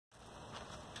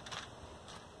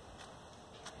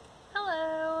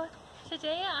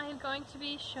Today I am going to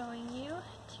be showing you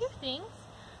two things: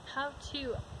 how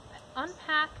to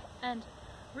unpack and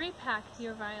repack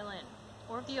your violin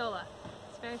or viola.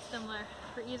 It's very similar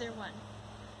for either one.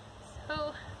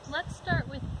 So let's start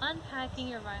with unpacking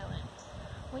your violin.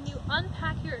 When you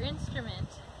unpack your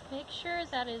instrument, make sure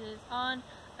that it is on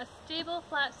a stable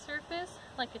flat surface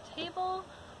like a table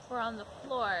or on the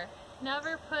floor.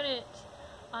 Never put it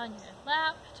on your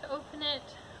lap to open it,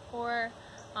 or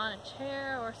on a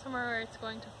chair or somewhere where it's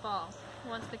going to fall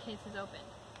once the case is open.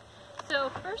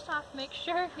 So first off, make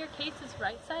sure your case is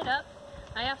right side up.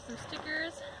 I have some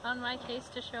stickers on my case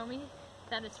to show me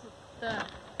that this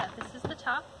is the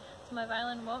top, so my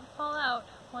violin won't fall out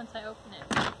once I open it.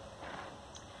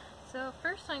 So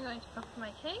first I'm going to open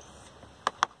my case,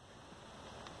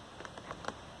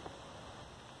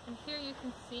 and here you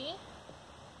can see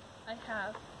I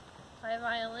have my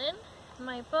violin,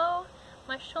 my bow,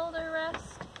 my shoulder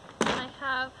rest, and I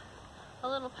have a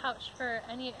little pouch for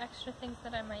any extra things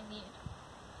that I might need.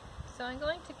 So I'm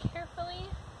going to carefully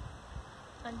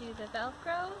undo the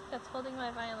Velcro that's holding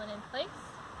my violin in place.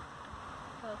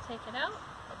 So I'll take it out.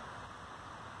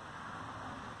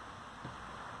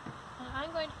 And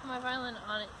I'm going to put my violin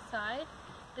on its side.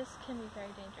 This can be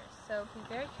very dangerous, so be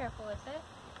very careful with it.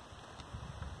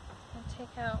 And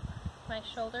take out my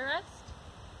shoulder rest.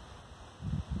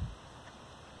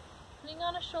 Putting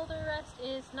on a shoulder rest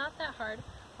is not that hard.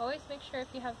 Always make sure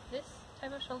if you have this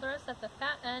type of shoulder rest that the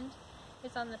fat end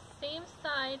is on the same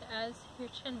side as your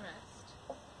chin rest.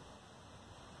 So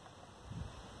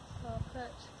I'll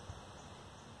put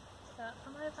that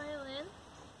on my violin.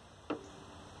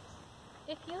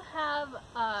 If you have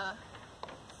a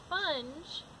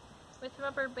sponge with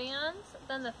rubber bands,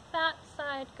 then the fat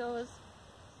side goes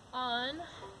on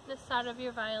the side of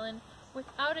your violin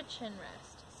without a chin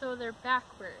rest, so they're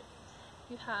backward.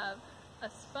 You have a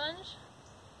sponge,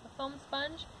 a foam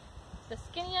sponge, the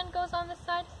skinny end goes on this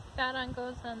side, fat end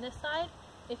goes on this side.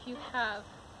 If you have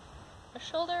a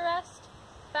shoulder rest,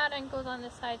 fat end goes on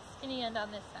this side, skinny end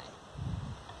on this side.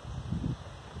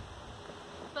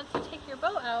 Once you take your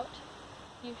bow out,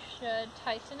 you should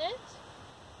tighten it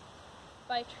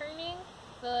by turning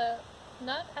the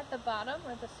nut at the bottom,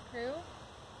 or the screw.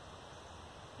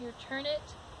 You turn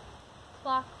it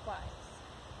clockwise.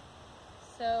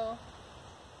 So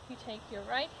you take your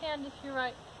right hand, if you're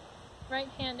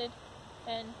right-handed,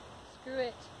 and screw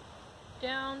it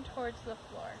down towards the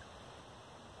floor.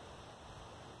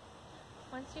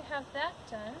 Once you have that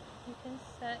done, you can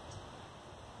set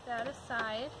that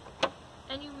aside,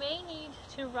 and you may need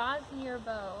to rosin your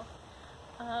bow.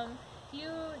 You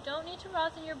don't need to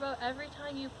rosin your bow every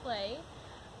time you play.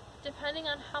 Depending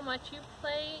on how much you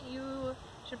play, you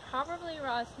should probably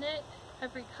rosin it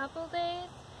every couple days.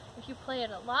 If you play it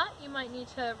a lot, you might need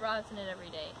to rosin it every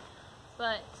day.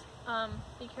 But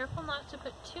be careful not to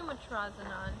put too much rosin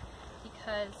on,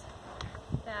 because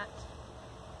that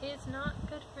is not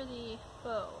good for the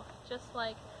bow. Just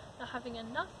like not having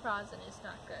enough rosin is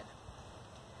not good.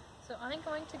 So I'm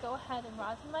going to go ahead and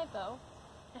rosin my bow.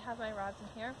 I have my rosin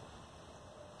here.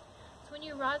 So when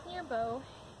you rosin your bow,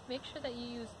 make sure that you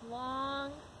use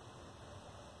long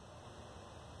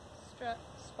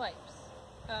swipes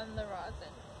on the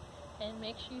rosin. And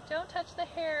make sure you don't touch the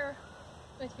hair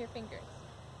with your fingers.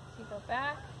 So you go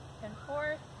back and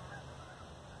forth.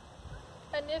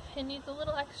 And if it needs a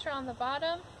little extra on the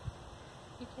bottom,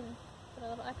 you can put a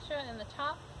little extra in the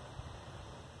top.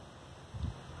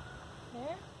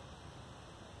 There.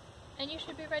 And you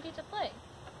should be ready to play.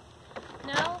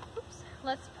 Now,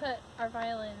 let's put our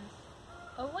violins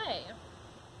away.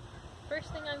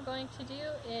 First thing I'm going to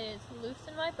do is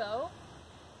loosen my bow.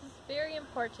 This is very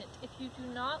important. If you do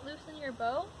not loosen your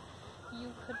bow,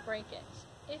 you could break it.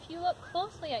 If you look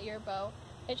closely at your bow,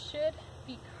 it should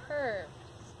be curved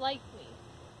slightly.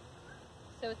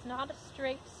 So it's not a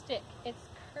straight stick, it's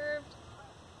curved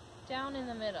down in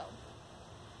the middle.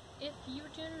 If you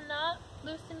do not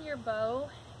loosen your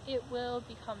bow, it will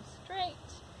become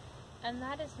straight, and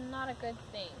that is not a good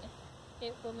thing.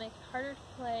 It will make it harder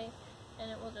to play, and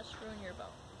it will just ruin your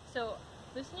bow. So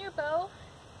loosen your bow,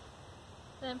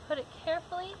 then put it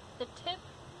carefully. The tip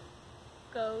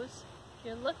goes, if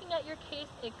you're looking at your case,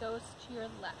 it goes to your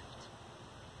left.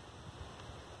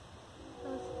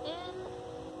 Goes in,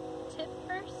 tip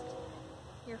first.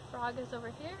 Your frog is over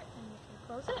here, and you can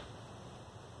close it.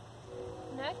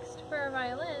 Next, for our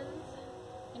violins,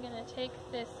 I'm going to take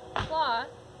this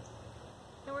cloth,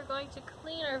 and we're going to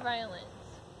clean our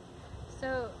violins.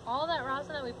 So all that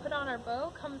rosin that we put on our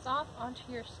bow comes off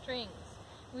onto your strings.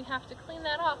 We have to clean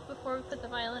that off before we put the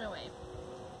violin away.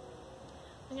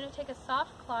 I'm going to take a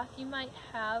soft cloth. You might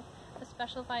have a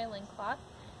special violin cloth.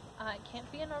 It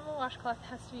can't be a normal washcloth, it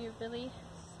has to be a really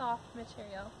soft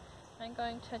material. I'm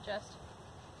going to just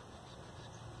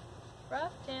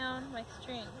rough down my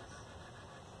strings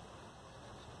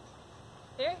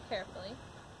very carefully,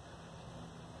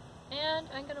 and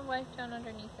I'm going to wipe down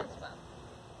underneath as well,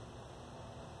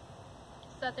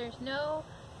 so that there's no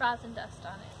rosin dust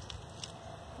on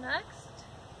it. Next,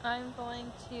 I'm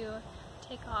going to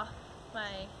take off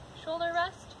my shoulder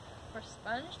rest or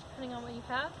sponge, depending on what you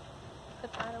have.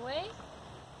 Put that away.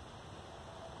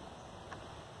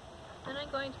 Then I'm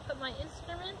going to put my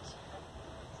instrument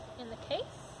in the case.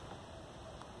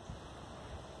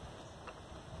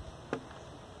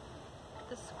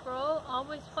 The scroll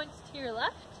always points to your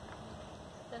left.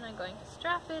 Then I'm going to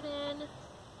strap it in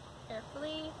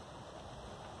carefully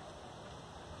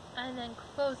and then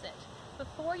close it.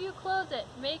 Before you close it,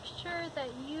 make sure that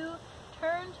you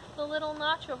turned the little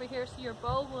notch over here so your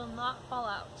bow will not fall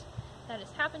out. That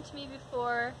has happened to me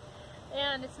before,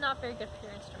 and it's not very good for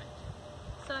your instrument.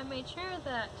 So I made sure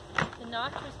that the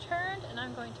notch was turned, and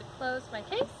I'm going to close my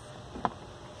case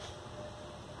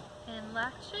and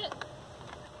latch it.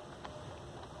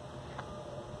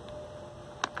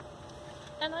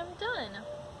 And I'm done.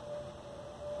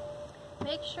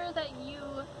 Make sure that you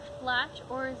latch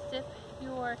or zip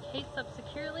your case up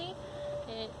securely.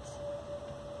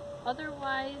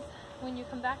 Otherwise, when you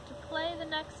come back to play the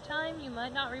next time, you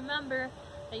might not remember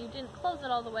that you didn't close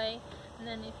it all the way, and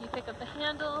then if you pick up the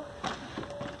handle,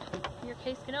 your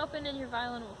case can open and your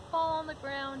violin will fall on the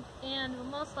ground and will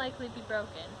most likely be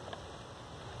broken.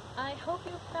 I hope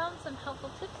you found some helpful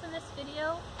tips in this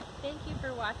video. Thank you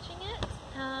for watching it.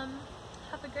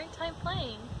 Have a great time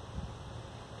playing.